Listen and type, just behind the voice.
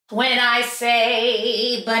When I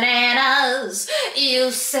say bananas,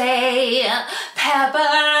 you say peppers.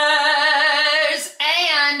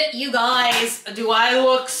 And you guys, do I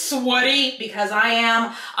look sweaty? Because I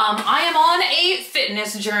am. I am on a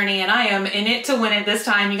fitness journey and I am in it to win it this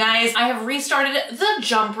time, you guys. I have restarted the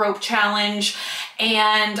jump rope challenge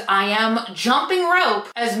and I am jumping rope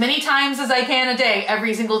as many times as I can a day,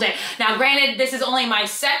 every single day. Now, granted, this is only my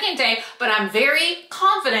second day, but I'm very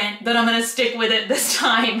confident that I'm gonna stick with it this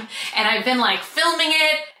time. And I've been like filming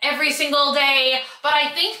it every single day, but I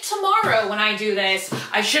think tomorrow when I do this,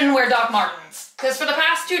 I shouldn't wear Doc Martens. Because for the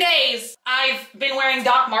past 2 days, I've been wearing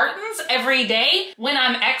Doc Martens every day when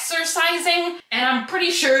I'm exercising, and I'm pretty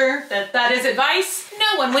sure that that is advice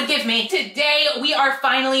no one would give me. Today, we are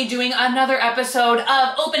finally doing another episode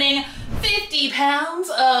of opening 50 pounds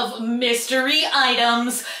of mystery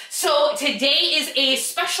items. So today is a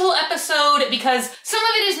special episode because some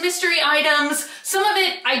of it is mystery items, some of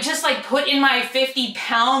it I just like put in my 50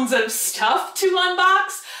 pounds of stuff to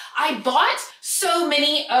unbox. I bought so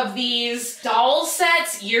many of these doll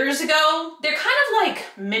sets years ago. They're kind of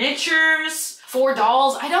like miniatures for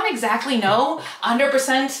dolls. I don't exactly know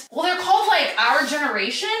 100%. Well, they're called like Our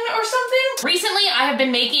Generation or something. Recently, I have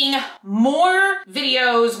been making more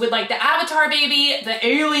videos with like the Avatar baby, the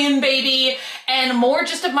Alien baby, and more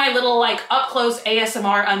just of my little like up close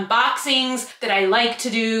ASMR unboxings that I like to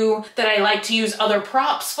do, that I like to use other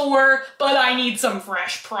props for, but I need some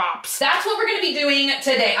fresh props. That's what we're gonna be doing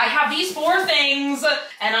today. I have these 4 things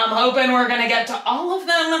and I'm hoping we're gonna get to all of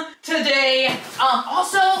them today.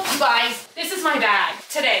 Also, you guys, this is my bag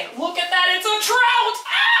today. Look at that, it's a trout!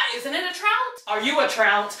 Ah, isn't it a trout? Are you a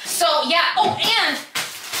trout? So yeah, oh, and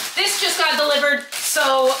this just got delivered,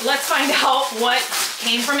 so let's find out what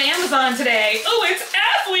came from Amazon today. Oh, it's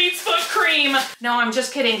athlete's foot cream. No, I'm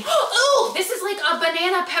just kidding. Oh, this is like a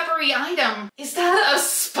banana peppery item. Is that a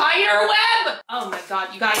spider web? Oh my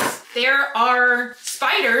God, you guys, there are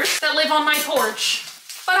spiders that live on my porch,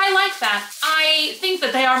 but I like that. I think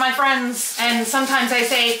that they are my friends, and sometimes I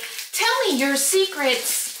say, tell me your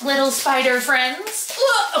secrets, little spider friends.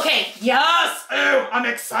 Ooh, okay, yes, ooh, I'm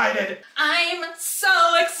excited. I'm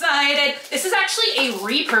so excited. This is actually a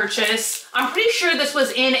repurchase. I'm pretty sure this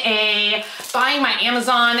was in a buying my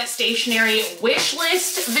Amazon stationery wish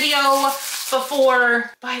list video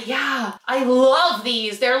before, but yeah, I love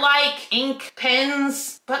these. They're like ink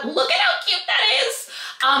pens, but look at how cute that is.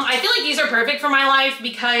 I feel like these are perfect for my life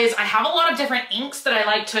because I have a lot of different inks that I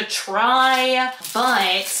like to try,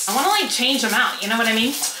 but I want to like change them out, you know what I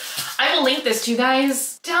mean? I will link this to you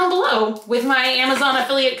guys down below with my Amazon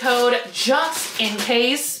affiliate code just in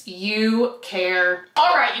case you care.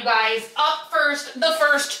 All right, you guys, up first, the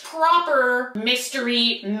first proper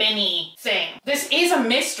mystery mini thing. This is a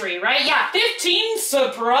mystery, right? Yeah, 15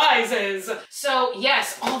 surprises. So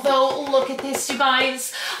yes, although look at this, you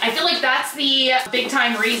guys. I feel like that's the big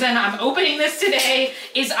time reason I'm opening this today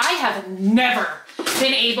is I have never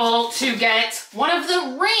been able to get one of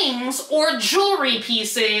the rings or jewelry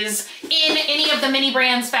pieces in any of the mini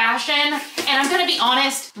brands fashion. And I'm gonna be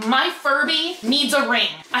honest, my Furby needs a ring.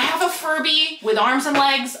 I have a Furby with arms and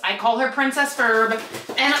legs. I call her Princess Ferb.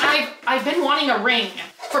 And I've been wanting a ring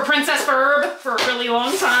for Princess Ferb for a really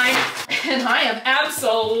long time. And I am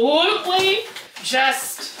absolutely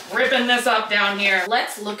just ripping this up down here.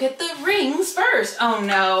 Let's look at the rings first. Oh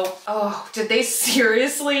no. Oh, did they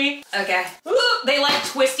seriously? Okay. Ooh, they like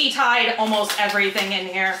twisty tied almost everything in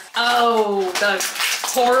here. Oh, the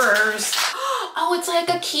horrors. Oh, it's like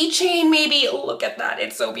a keychain maybe. Look at that,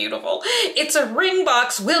 it's so beautiful. It's a ring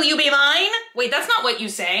box. Will you be mine? Wait, that's not what you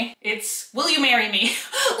say. It's, will you marry me?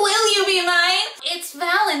 Will you be mine? It's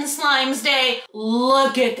Valentine's Day.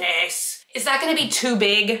 Look at this. Is that gonna be too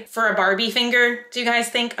big for a Barbie finger? Do you guys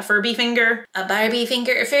think? A Furby finger? A Barbie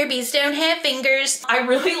finger? Furbies don't have fingers. I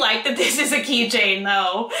really like that this is a keychain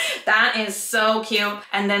though. That is so cute.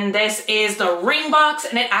 And then this is the ring box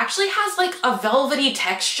and it actually has like a velvety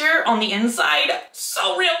texture on the inside.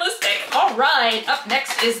 So realistic. All right, up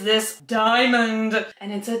next is this diamond.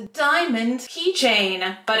 And it's a diamond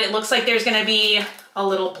keychain, but it looks like there's gonna be a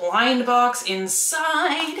little blind box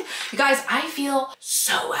inside. You guys, I feel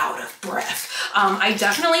so out of breath. I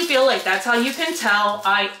definitely feel like that's how you can tell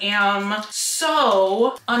I am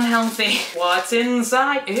so unhealthy. What's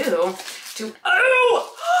inside? Ew. Oh!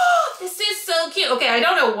 This is so cute. Okay, I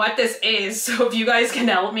don't know what this is, so if you guys can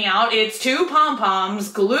help me out, it's two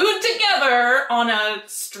pom-poms glued together on a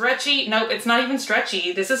stretchy, nope, it's not even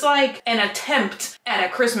stretchy. This is like an attempt at a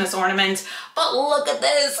Christmas ornament, but look at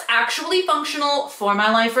this, actually functional for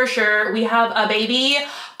my life for sure. We have a baby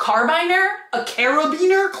carabiner, a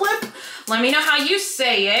carabiner clip. Let me know how you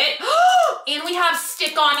say it. And we have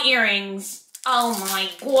stick-on earrings. Oh my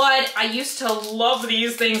god, I used to love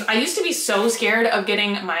these things. I used to be so scared of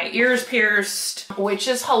getting my ears pierced, which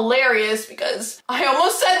is hilarious because I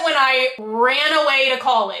almost said when I ran away to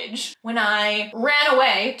college. When I ran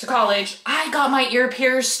away to college, I got my ear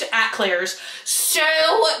pierced at Claire's so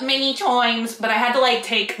many times, but I had to like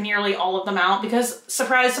take nearly all of them out because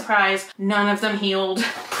surprise, surprise, none of them healed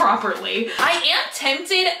properly. I am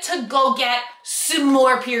tempted to go get some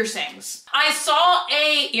more piercings. I saw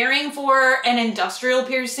a earring for an industrial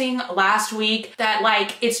piercing last week that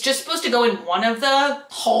like, it's just supposed to go in one of the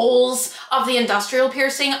holes of the industrial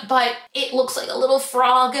piercing, but it looks like a little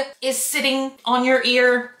frog is sitting on your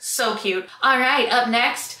ear. So cute. All right, up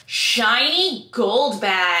next, shiny gold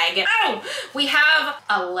bag. Oh, we have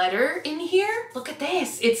a letter in here. Look at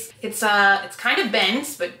this. It's kind of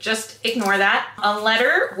bent, but just ignore that. A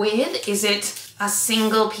letter with, is it a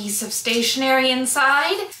single piece of stationery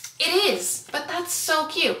inside? It is, but that's so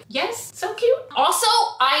cute. Yes, so cute. Also,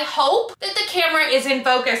 I hope that the camera is in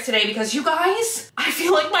focus today because you guys, I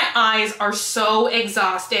feel like my eyes are so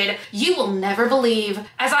exhausted. You will never believe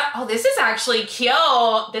oh, this is actually cute.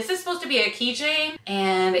 This is supposed to be a keychain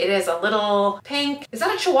and it is a little pink. Is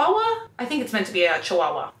that a chihuahua? I think it's meant to be a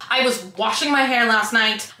chihuahua. I was washing my hair last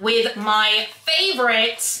night with my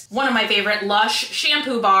favorite, one of my favorite Lush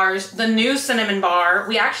shampoo bars, the new cinnamon bar.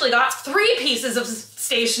 We actually got 3 pieces of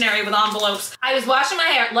stationery with envelopes. I was washing my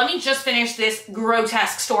hair. Let me just finish this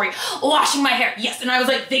grotesque story. Washing my hair, yes, and I was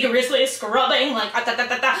like vigorously scrubbing, like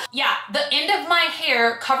yeah, the end of my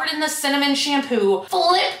hair covered in the cinnamon shampoo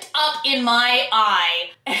flipped up in my eye,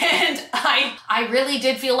 and I really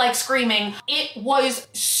did feel like screaming. It was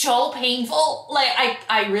so painful, like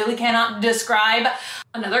I really cannot describe.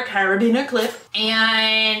 Another carabiner clip,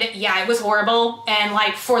 and yeah, it was horrible. And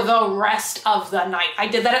like for the rest of the night, I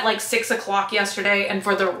did that at like 6 o'clock yesterday, and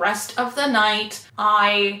for the rest of the night,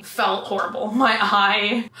 I felt horrible. My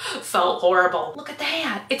eye felt horrible. Look at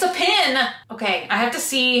that, it's a pin. Okay, I have to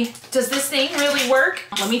see, does this thing really work?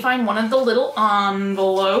 Let me find one of the little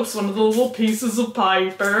envelopes, one of the little pieces of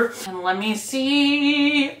paper, and let me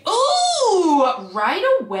see. Ooh, right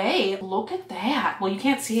away, look at that. Well, you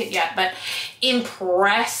can't see it yet, but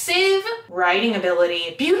impressive writing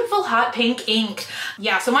ability. Beautiful hot pink ink.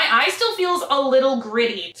 Yeah, so my eye still feels a little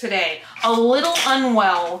gritty today, a little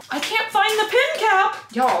unwell. I can't find the pen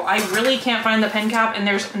cap. Y'all, I really can't find the pen cap, and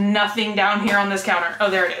there's nothing down here on this counter.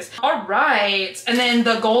 Oh, there it is. All right, and then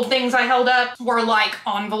the gold things I held up were like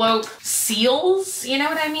envelope seals, you know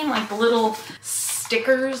what I mean? Like the little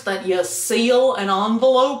stickers that you seal an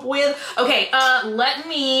envelope with. Okay, let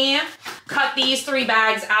me cut these 3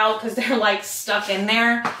 bags out because they're like stuck in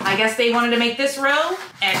there. I guess they wanted to make this row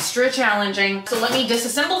extra challenging. So let me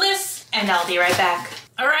disassemble this and I'll be right back.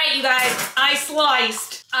 All right, you guys, I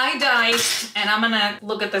sliced, I diced, and I'm gonna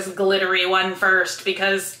look at this glittery one first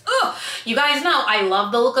because, oh, you guys know I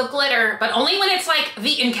love the look of glitter, but only when it's like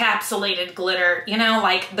the encapsulated glitter, you know,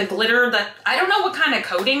 like the glitter that, I don't know what kind of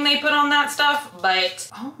coating they put on that stuff, but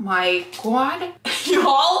oh my god,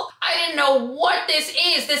 y'all, I didn't know what this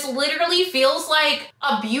is. This literally feels like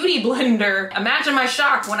a beauty blender. Imagine my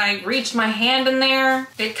shock when I reached my hand in there.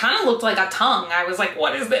 It kind of looked like a tongue. I was like,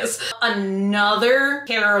 what is this? Another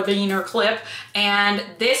carabiner clip, and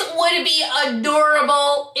this would be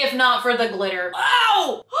adorable if not for the glitter.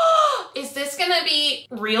 Oh, is this gonna be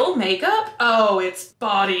real makeup? Oh, it's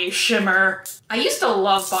body shimmer. I used to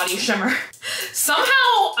love body shimmer.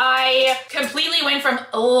 Somehow I completely went from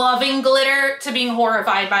loving glitter to being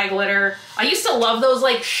horrified by glitter. I used to love those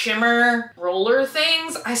like shimmer roller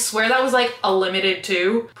things. I swear that was like a limited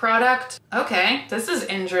to product. Okay, this is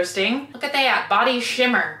interesting. Look at that, body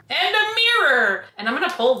shimmer and a mirror. And I'm gonna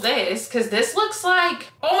pull this because this looks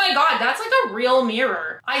like, oh my god, that's like a real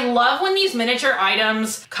mirror. I love when these miniature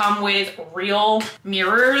items come with real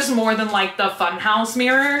mirrors more than like the funhouse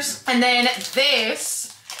mirrors. And then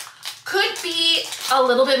this could be a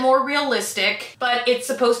little bit more realistic, but it's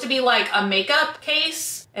supposed to be like a makeup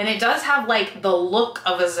case, and it does have like the look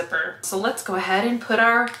of a zipper. So let's go ahead and put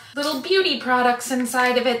our little beauty products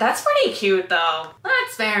inside of it. That's pretty cute though.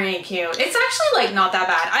 That's very cute. It's actually like not that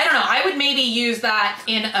bad. I don't know, I would maybe use that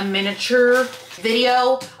in a miniature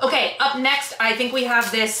video. Okay, up next, I think we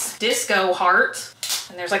have this disco heart,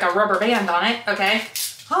 and there's like a rubber band on it, okay?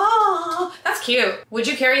 Oh, that's cute. Would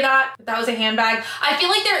you carry that if that was a handbag? I feel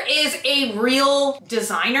like there is a real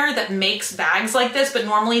designer that makes bags like this, but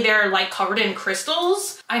normally they're like covered in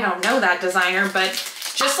crystals. I don't know that designer, but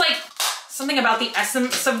just like something about the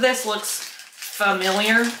essence of this looks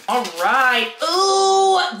familiar. All right.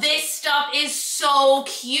 Ooh, this stuff is so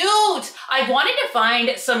cute. I wanted to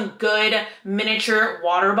find some good miniature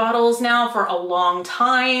water bottles now for a long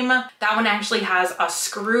time. That one actually has a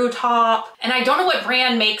screw top. And I don't know what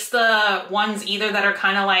brand makes the ones either that are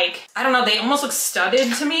kind of like, I don't know, they almost look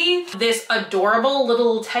studded to me. This adorable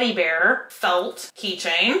little teddy bear felt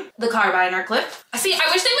keychain. The carbiner clip. See, I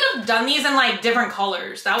wish they would have done these in like different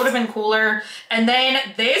colors. That would have been cooler. And then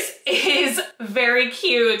this is very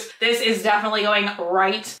cute. This is definitely going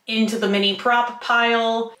right into the mini prop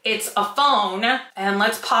pile. It's a phone, and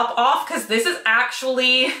let's pop off because this is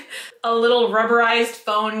actually a little rubberized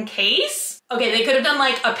phone case. Okay, they could have done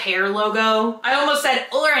like a Pear logo. I almost said,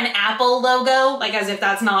 or an Apple logo, like as if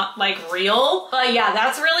that's not like real. But yeah,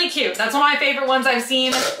 that's really cute. That's one of my favorite ones I've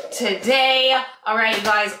seen today. All right, you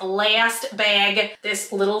guys, last bag,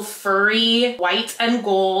 this little furry white and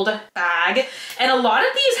gold bag. And a lot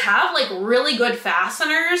of these have like really good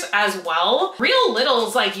fasteners as well. Real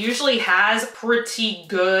Littles like usually has pretty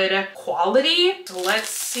good quality. So let's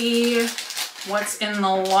see what's in the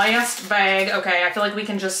last bag. Okay, I feel like we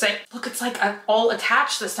can just say, look, it's like all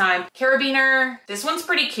attached this time. Carabiner, this one's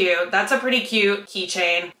pretty cute. That's a pretty cute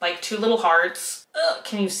keychain, like 2 little hearts.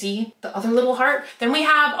 Can you see the other little heart? Then we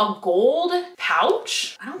have a gold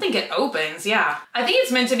pouch. I don't think it opens, yeah. I think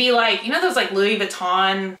it's meant to be like, you know those like Louis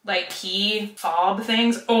Vuitton, like key fob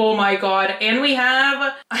things? Oh my God. And we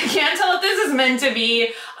have, I can't tell if this is meant to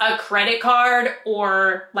be a credit card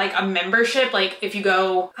or like a membership. Like if you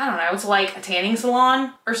go, I don't know, it's like a tanning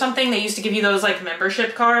salon or something. They used to give you those like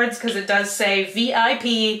membership cards because it does say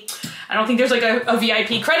VIP. I don't think there's like a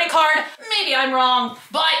VIP credit card. Maybe I'm wrong.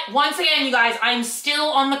 But once again, you guys, I'm still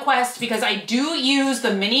on the quest because I do use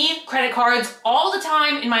the mini credit cards all the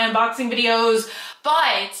time in my unboxing videos,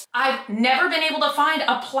 but I've never been able to find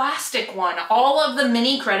a plastic one. All of the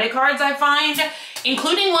mini credit cards I find,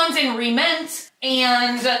 including ones in remint,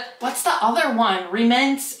 and what's the other one?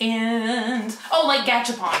 Remint and, oh, like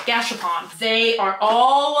Gashapon. They are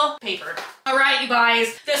all paper. All right, you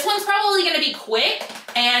guys, this one's probably gonna be quick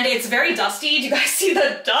and it's very dusty. Do you guys see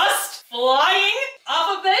the dust flying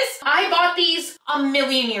off of this? I bought these a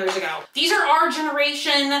million years ago. These are our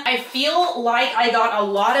generation. I feel like I got a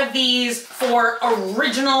lot of these for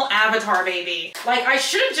original Avatar Baby. Like I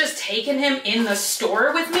should have just taken him in the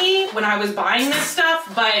store with me when I was buying this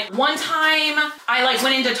stuff, but one time I like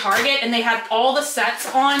went into Target and they had all the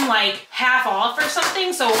sets on like half off or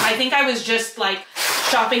something. So I think I was just like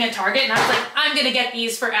shopping at Target and I was like, I'm gonna get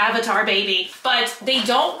these for Avatar Baby. But they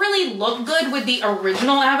don't really look good with the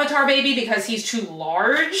original Avatar Baby because he's too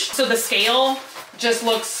large. So the scale just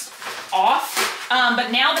looks off.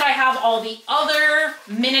 But now that I have all the other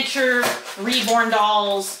miniature reborn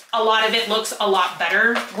dolls, a lot of it looks a lot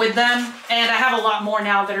better with them. And I have a lot more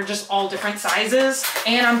now that are just all different sizes.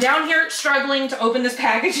 And I'm down here struggling to open this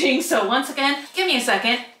packaging. So once again, give me a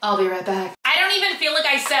second. I'll be right back. I don't even feel like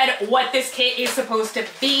I said what this kit is supposed to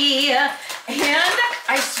be. And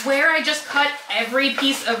I swear I just cut every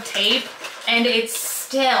piece of tape and it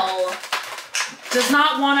still does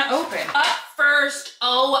not want to open. Up first,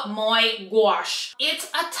 oh my gosh. It's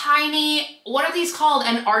a tiny, what are these called?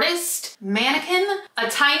 An artist mannequin? A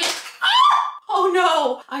tiny, oh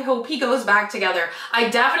no, I hope he goes back together. I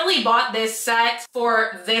definitely bought this set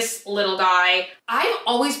for this little guy. I've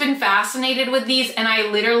always been fascinated with these and I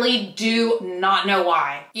literally do not know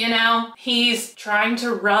why. You know, he's trying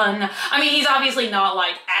to run. I mean, he's obviously not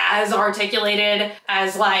like as articulated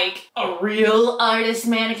as like a real artist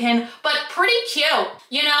mannequin, but pretty cute.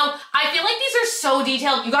 You know, I feel like these are so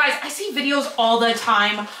detailed. You guys, I see videos all the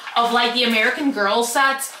time of like the American Girl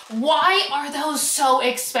sets. Why are those so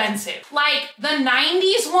expensive? Like the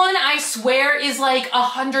 90s one, I swear is like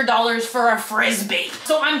 $100 for a Frisbee.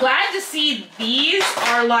 So I'm glad to see these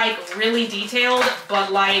are like really detailed,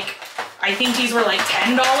 but like, I think these were like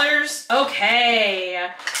 $10. Okay,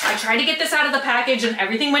 I tried to get this out of the package and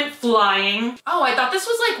everything went flying. Oh, I thought this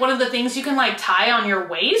was like one of the things you can like tie on your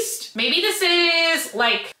waist. Maybe this is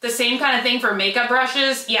like the same kind of thing for makeup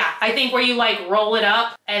brushes. Yeah, I think where you like roll it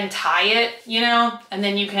up and tie it, you know, and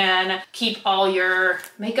then you can keep all your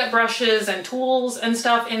makeup brushes and tools and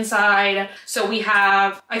stuff inside. So we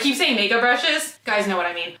have, I keep saying makeup brushes, guys know what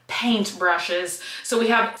I mean, paint brushes. So we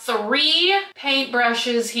have 3 paint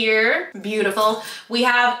brushes here. beautiful. We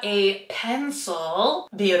have a pencil,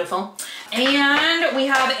 beautiful. And we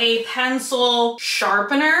have a pencil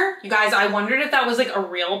sharpener. You guys, I wondered if that was like a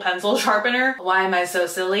real pencil sharpener. Why am I so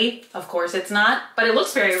silly? Of course it's not, but it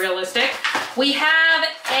looks very realistic. We have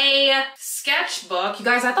a sketchbook. You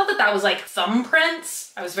guys, I thought that that was like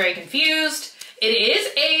thumbprints. I was very confused. It is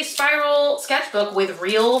a spiral sketchbook with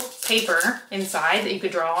real paper inside that you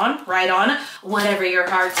could draw on, write on, whatever your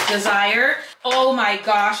heart's desire. Oh my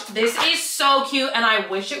gosh, this is so cute and I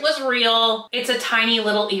wish it was real. It's a tiny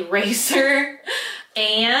little eraser.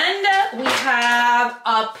 And we have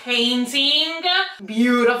a painting.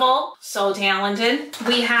 Beautiful, so talented.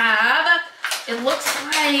 We have, it looks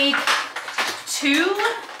like 2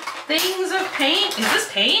 things of paint. Is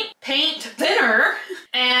this paint? Paint thinner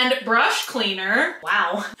and brush cleaner.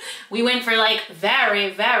 Wow. We went for like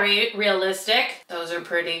very, very realistic. Those are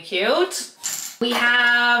pretty cute. We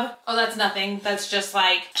have, oh, that's nothing. That's just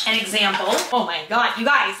like an example. Oh my God, you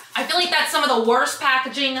guys, I feel like that's some of the worst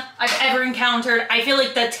packaging I've ever encountered. I feel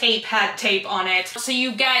like the tape had tape on it. So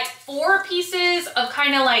you get 4 pieces of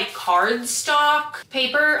kind of like cardstock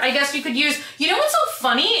paper, I guess you could use. You know what's so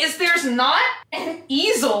funny is there's not an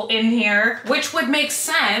easel in here, which would make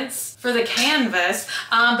sense for the canvas,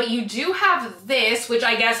 but you do have this, which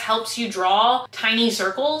I guess helps you draw tiny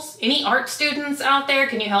circles. Any art students out there,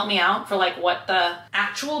 can you help me out for like what the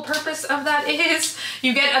actual purpose of that is?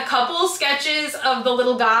 You get a couple sketches of the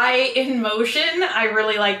little guy in motion. I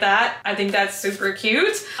really like that. I think that's super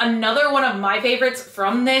cute. Another one of my favorites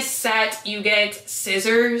from this set, you get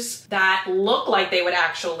scissors that look like they would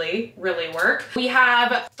actually really work. We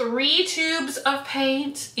have 3 tubes of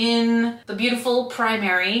paint in the beautiful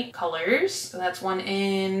primary colors. So that's one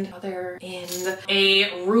end, other end.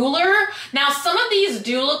 A ruler. Now some of these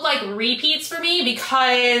do look like repeats for me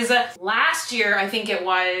because last year, I think it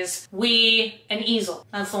was, an easel.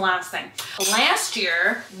 That's the last thing. Last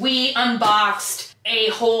year, we unboxed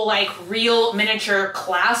a whole like real miniature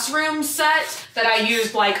classroom set that I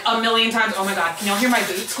used like a million times. Oh my God, can y'all hear my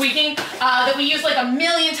boots squeaking? That we used like a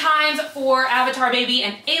million times for Avatar Baby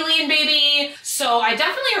and Alien Baby. So I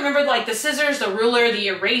definitely remembered like the scissors, the ruler, the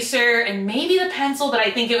eraser, and maybe the pencil, but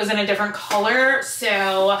I think it was in a different color.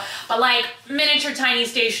 So, but like miniature tiny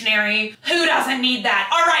stationery, who doesn't need that?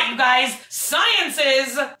 All right, you guys, science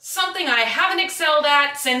is something I haven't excelled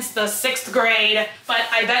at since the 6th grade, but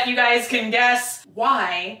I bet you guys can guess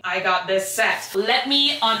why I got this set. Let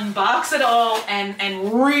me unbox it all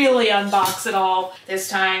and really unbox it all this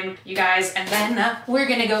time, you guys, and then we're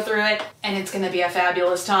gonna go through it and it's gonna be a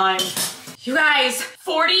fabulous time. You guys,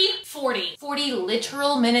 40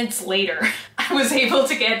 literal minutes later, I was able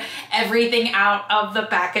to get everything out of the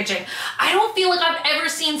packaging. I don't feel like I've ever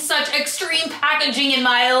seen such extreme packaging in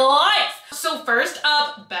my life. So first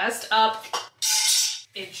up, best up,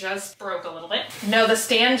 it just broke a little bit. No, the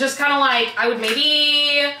stand just kind of like, I would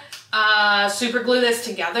maybe super glue this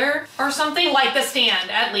together or something, like the stand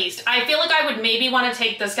at least. I feel like I would maybe want to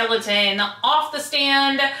take the skeleton off the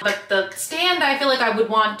stand, but the stand I feel like I would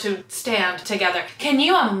want to stand together. Can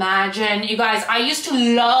you imagine, you guys, I used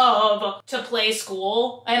to love to play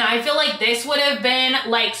school and I feel like this would have been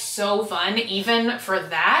like so fun even for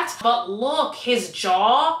that. But look, his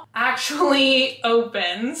jaw actually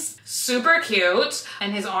opens. Super cute,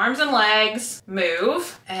 and his arms and legs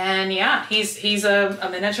move, and yeah, he's a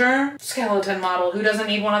miniature skeleton model. Who doesn't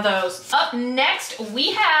need one of those? Up next,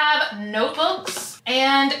 we have notebooks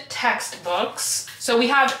and textbooks. So we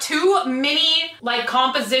have 2 mini like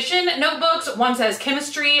composition notebooks. One says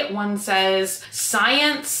chemistry, one says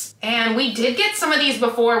science. And we did get some of these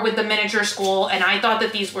before with the miniature school, and I thought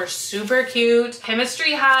that these were super cute.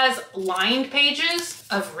 Chemistry has lined pages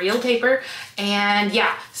of real paper, and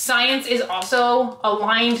yeah, science is also a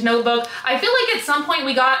lined notebook. I feel like at some point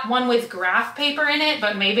we got one with graph paper in it,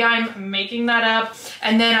 but maybe I'm making that up.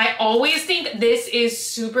 And then I always think this is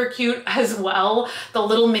super cute as well, the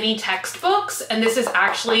little mini textbooks, and this is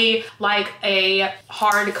actually like a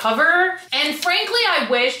hardcover. And frankly, I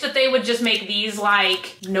wish that they would just make these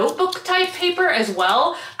like notebook type paper as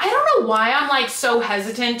well. I don't know why I'm like so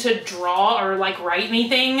hesitant to draw or like write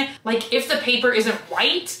anything like if the paper isn't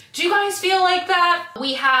white. Do you guys feel like that?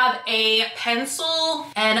 We have a pencil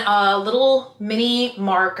and a little mini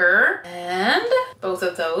marker, and both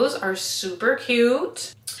of those are super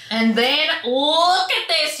cute. And then look at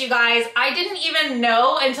this, you guys. I didn't even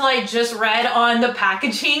know until I just read on the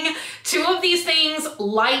packaging. 2 of these things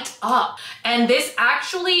light up, and this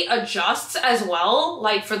actually adjusts as well,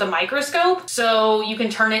 like for the microscope. So you can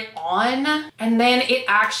turn it on, and then it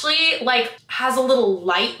actually like has a little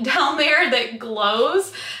light down there that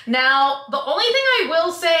glows. Now, the only thing I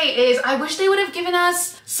will say is I wish they would have given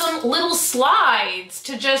us some little slides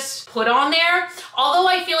to just put on there. Although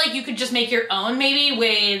I feel like you could just make your own maybe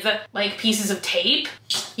with like pieces of tape.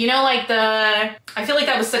 You know, like I feel like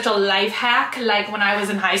that was such a life hack, like when I was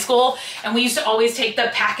in high school, and we used to always take the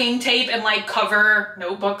packing tape and like cover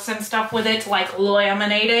notebooks and stuff with it to like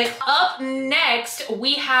laminate it. Up next,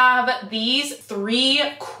 we have these 3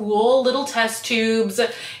 cool little test tubes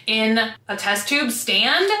in a test tube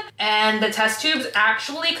stand, and the test tubes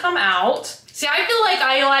actually come out. See, I feel like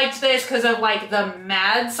I liked this because of like the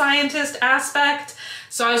mad scientist aspect.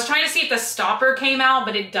 So I was trying to see if the stopper came out,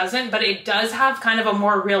 but it doesn't, but it does have kind of a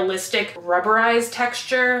more realistic rubberized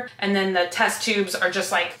texture. And then the test tubes are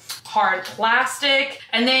just like hard plastic.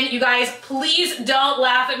 And then you guys, please don't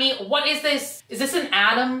laugh at me. What is this? Is this an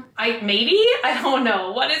atom? Maybe? I don't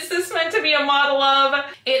know. What is this meant to be a model of?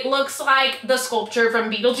 It looks like the sculpture from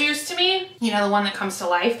Beetlejuice to me. You know, the one that comes to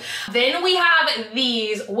life. Then we have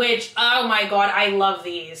these, which, oh my God, I love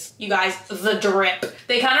these. You guys, the drip.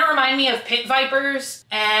 They kind of remind me of pit vipers,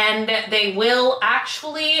 and they will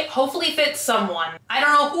actually hopefully fit someone. I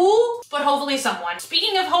don't know who, but hopefully someone.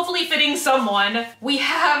 Speaking of hopefully fitting someone, we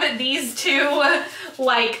have these 2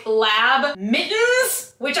 like lab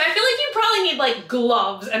mittens, which I feel like you probably need like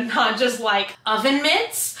gloves and not just like oven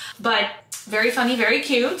mitts, but very funny, very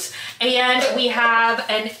cute. And we have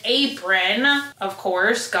an apron, of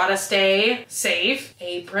course, gotta stay safe.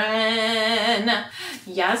 Apron,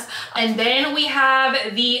 yes. And then we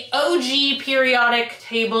have the OG periodic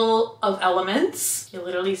table of elements. It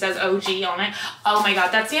literally says OG on it. Oh my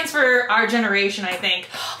God, that stands for our generation, I think.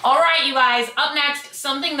 All right, you guys, up next,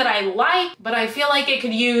 something that I like, but I feel like it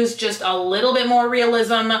could use just a little bit more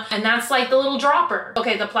realism, and that's like the little dropper.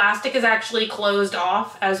 Okay, the plastic is actually closed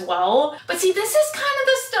off as well. But see, this is kind of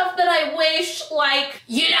the stuff that I wish, like,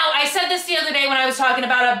 you know, I said this the other day when I was talking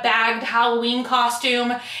about a bagged Halloween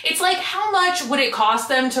costume. It's like, how much would it cost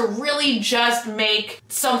them to really just make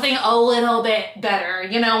something a little bit better,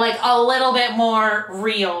 you know, like a little bit more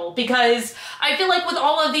real? Because I feel like with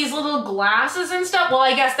all of these little glasses and stuff, well,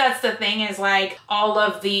 I guess that's the thing, is like all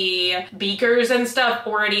of the beakers and stuff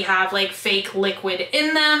already have like fake liquid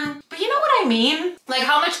in them. But you know what I mean? Like,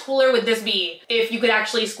 how much cooler would this be if you could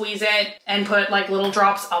actually squeeze it and put like little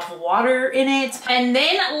drops of water in it? And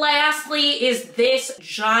then lastly is this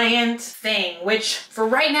giant thing, which for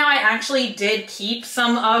right now I actually did keep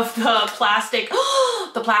some of the plastic,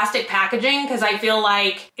 the plastic packaging, because I feel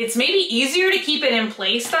like it's maybe easier to keep it in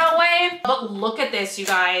place that way. But look at this, you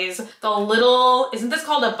guys. The little, isn't this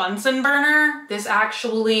called a Bunsen burner? This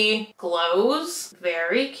actually glows.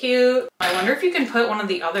 Very cute. I wonder if you can put one of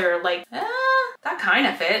the other, like, that kind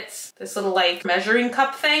of fits. This little like measuring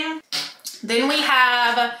cup thing. Then we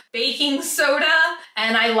have baking soda,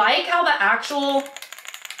 and I like how the actual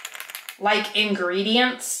like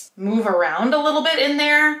ingredients move around a little bit in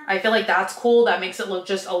there. I feel like that's cool. That makes it look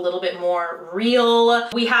just a little bit more real.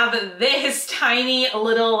 We have this tiny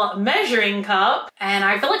little measuring cup, and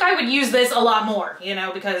I feel like I would use this a lot more, you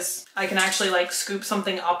know, because I can actually like scoop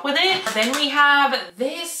something up with it. Then we have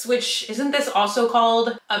this, which isn't this also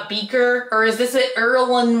called a beaker, or is this an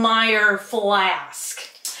Erlenmeyer flask?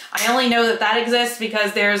 I only know that that exists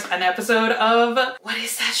because there's an episode of, what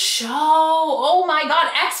is that show? Oh my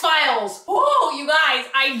God, X-Files. Oh, you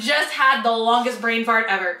guys, I just had the longest brain fart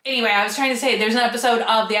ever. Anyway, I was trying to say there's an episode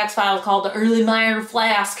of the X-Files called the Erlenmeyer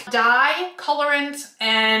flask. Dye, colorant,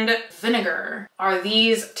 and vinegar are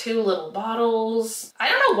these 2 little bottles. I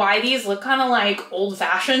don't know why these look kind of like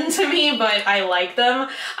old-fashioned to me, but I like them.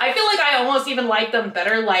 I feel like I almost even like them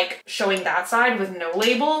better like showing that side with no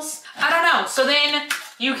labels. I don't know. So then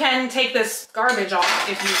you can take this garbage off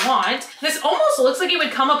if you want. This almost looks like it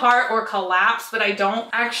would come apart or collapse, but I don't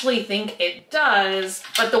actually think it does.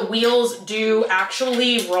 But the wheels do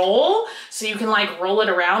actually roll, so you can like roll it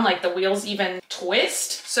around, like the wheels even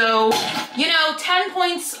twist. So, you know, 10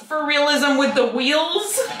 points for realism with the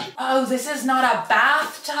wheels. Oh, this is not a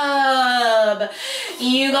bathtub.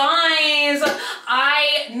 You guys,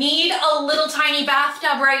 I need a little tiny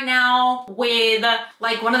bathtub right now with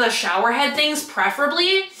like one of the shower head things,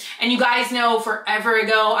 preferably. And you guys know forever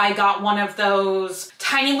ago, I got one of those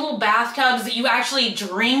tiny little bathtubs that you actually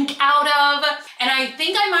drink out of. And I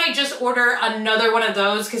think I might just order another one of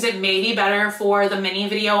those because it may be better for the mini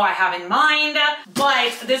video I have in mind.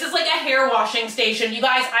 But this is like a hair washing station. You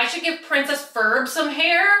guys, I should give Princess Ferb some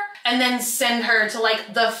hair and then send her to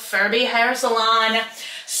like the Furby hair salon.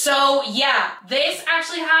 So yeah, this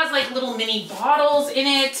actually has like little mini bottles in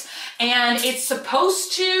it, and it's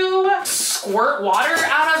supposed to squirt water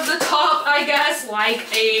out of the top, I guess, like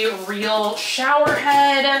a real shower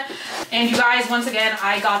head. And you guys, once again,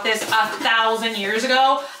 I got this 1,000 years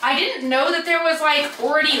ago. I didn't know that there was like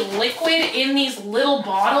already liquid in these little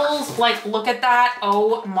bottles. Like, look at that.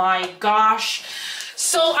 Oh my gosh.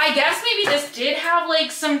 So I guess maybe this did have like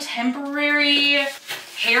some temporary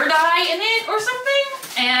hair dye in it or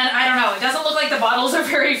something. And I don't know, it doesn't look like the bottles are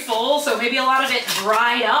very full, so maybe a lot of it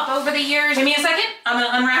dried up over the years. Give me a second, I'm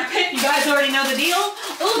gonna unwrap it. You guys already know the deal.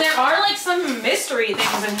 Oh, there are like some mystery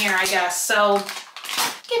things in here, I guess. So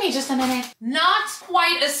give me just a minute. Not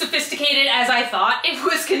quite as sophisticated as I thought it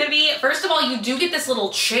was gonna be. First of all, you do get this little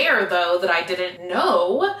chair though that I didn't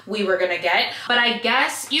know we were gonna get, but I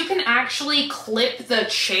guess you can actually clip the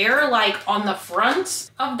chair like on the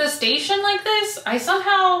front of the station like this. I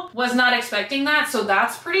somehow was not expecting that, so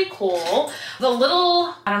that's pretty cool. The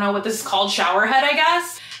little, I don't know what this is called, shower head, I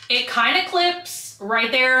guess. It kind of clips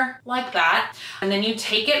right there like that, and then you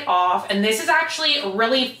take it off, and this is actually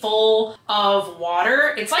really full of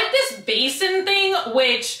water. It's like this basin thing,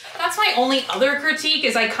 which that's my only other critique,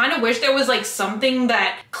 is I kind of wish there was like something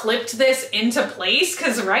that clipped this into place,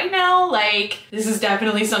 because right now, like, this is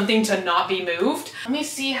definitely something to not be moved. Let me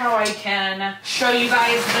see how I can show you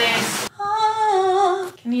guys this.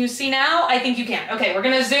 Can you see now? I think you can. Okay, we're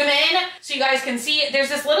gonna zoom in so you guys can see. There's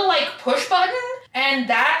this little like push button, and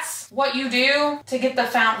that's what you do to get the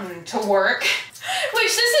fountain to work.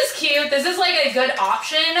 Which, this is cute. This is like a good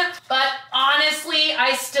option, but honestly,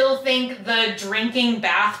 I still think the drinking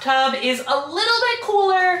bathtub is a little bit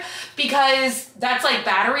cooler because that's like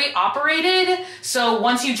battery operated. So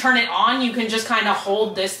once you turn it on, you can just kind of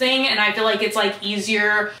hold this thing, and I feel like it's like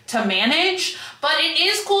easier to manage. But it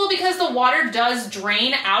is cool because the water does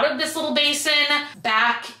drain out of this little basin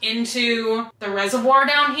back into the reservoir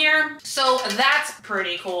down here. So that's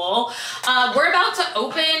pretty cool. We're about to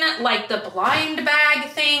open like the blind bag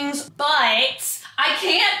things, but I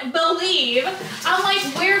can't believe, I'm like,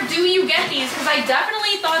 where do you get these? Because I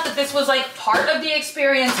definitely thought that this was like part of the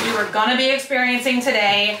experience we were gonna be experiencing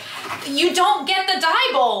today. You don't get the dye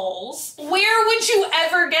bowls. Where would you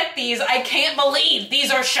ever get these? I can't believe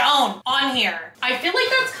these are shown on here. I feel like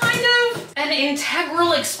that's kind of an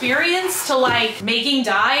integral experience to like making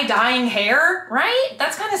dye, dyeing hair, right?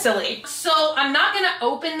 That's kind of silly. So I'm not gonna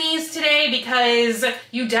open these today because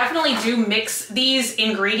you definitely do mix these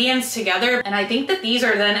ingredients together. And I think that these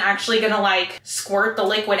are then actually gonna like squirt the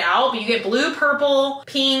liquid out, but you get blue, purple,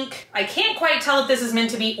 pink. I can't quite tell if this is meant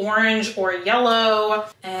to be orange or yellow,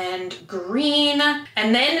 and green.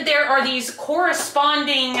 And then there are these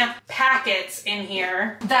corresponding packets in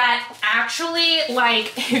here that actually,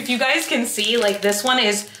 like, if you guys can see, like this one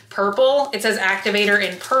is purple. It says activator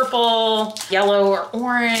in purple, yellow or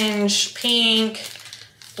orange, pink,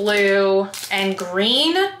 blue, and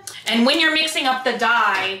green. And when you're mixing up the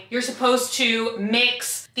dye, you're supposed to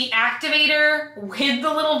mix the activator with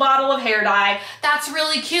the little bottle of hair dye. That's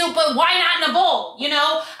really cute, but why not in a bowl? You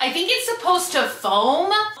know, I think it's supposed to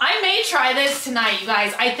foam. I may try this tonight, you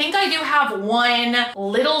guys. I think I do have one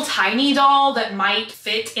little tiny doll that might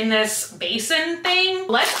fit in this basin thing.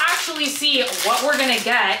 Let's actually see what we're gonna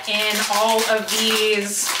get in all of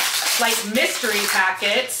these like mystery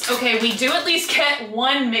packets. Okay, we do at least get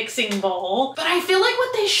one mixing bowl, but I feel like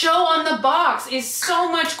what they show on the box is so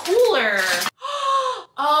much cooler.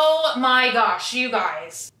 Oh my gosh, you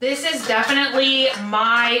guys. This is definitely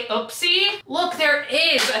my oopsie. Look, there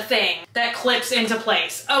is a thing that clips into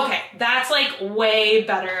place. Okay, that's like way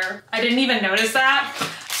better. I didn't even notice that.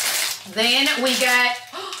 Then we get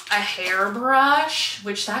a hairbrush,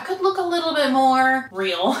 which that could look a little bit more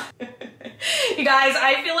real. You guys,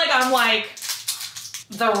 I feel like I'm like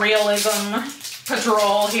the realism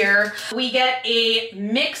patrol here. We get a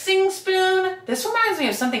mixing spoon. This reminds me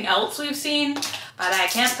of something else we've seen, but I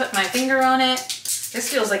can't put my finger on it.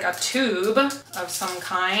 This feels like a tube of some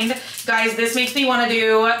kind. Guys, this makes me want to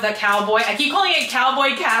do the cowboy, I keep calling it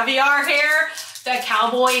cowboy caviar hair, the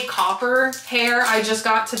cowboy copper hair I just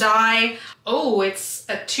got to dye. Oh, it's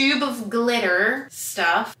a tube of glitter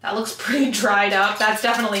stuff. That looks pretty dried up. That's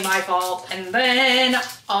definitely my fault. And then,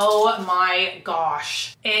 oh my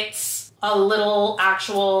gosh, it's a little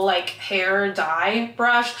actual like hair dye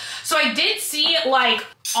brush. So I did see like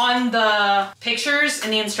on the pictures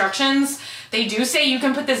and the instructions They do say you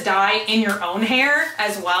can put this dye in your own hair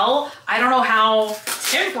as well. I don't know how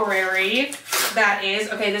temporary that is.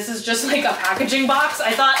 Okay, this is just like a packaging box.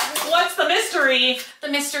 I thought, what's the mystery? The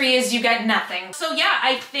mystery is you get nothing. So yeah,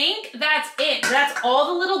 I think that's it. That's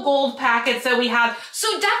all the little gold packets that we have. So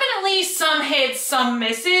definitely some hits, some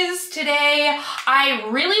misses today. I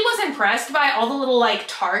really was impressed by all the little like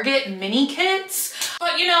Target mini kits.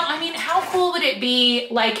 But you know, I mean, how cool would it be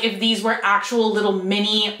like if these were actual little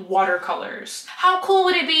mini watercolors? How cool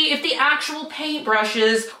would it be if the actual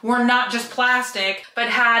paintbrushes were not just plastic, but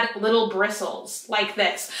had little bristles like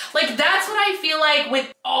this? Like that's what I feel like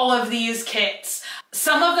with all of these kits.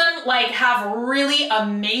 Some of them like have really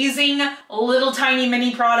amazing little tiny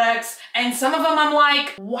mini products, and some of them I'm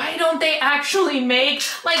like, why don't they actually make,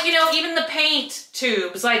 like, you know, even the paint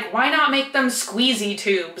tubes, like why not make them squeezy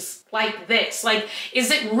tubes like this? Like,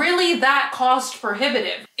 is it really that cost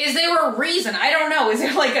prohibitive? Is there a reason? I don't know. Is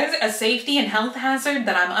there like a safety and health hazard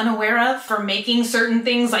that I'm unaware of for making certain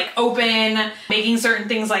things like open, making certain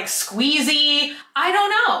things like squeezy? I don't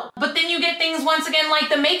know. But then you get things once again like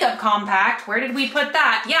the makeup compact. Where did we put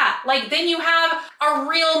that? Yeah, like then you have a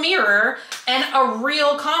real mirror and a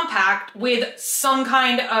real compact with some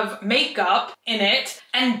kind of makeup in it.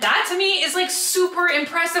 And that to me is like super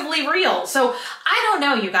impressively real. So I don't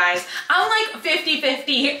know, you guys. I'm like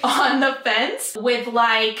 50-50 on the fence with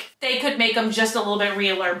like, they could make them just a little bit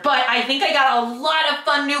realer. But I think I got a lot of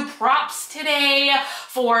fun new props today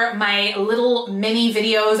for my little mini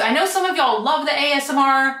videos. I know some of y'all love the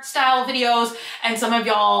ASMR style videos and some of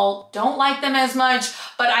y'all don't like them as much,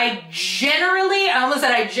 but I generally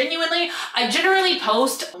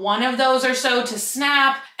post one of those or so to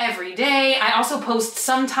Snap every day. I also post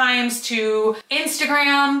sometimes to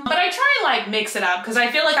Instagram, but I try and like mix it up because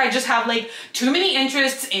I feel like I just have like too many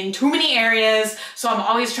interests in too many areas. So I'm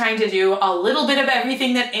always trying to do a little bit of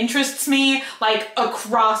everything that interests me, like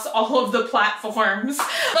across all of the platforms.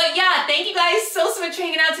 But yeah, thank you guys so much for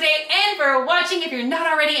hanging out today and for watching. If you're not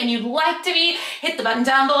already and you'd like to be, hit the button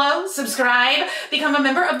down below, subscribe, become a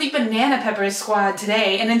member of the Banana Peppers squad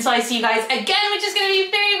today. And until I see you guys again, which is gonna be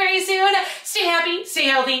very, very soon, stay happy, stay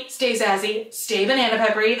healthy, stay sassy, stay banana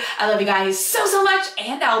peppery. I love you guys so much,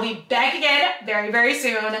 and I'll be back again very, very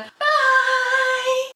soon.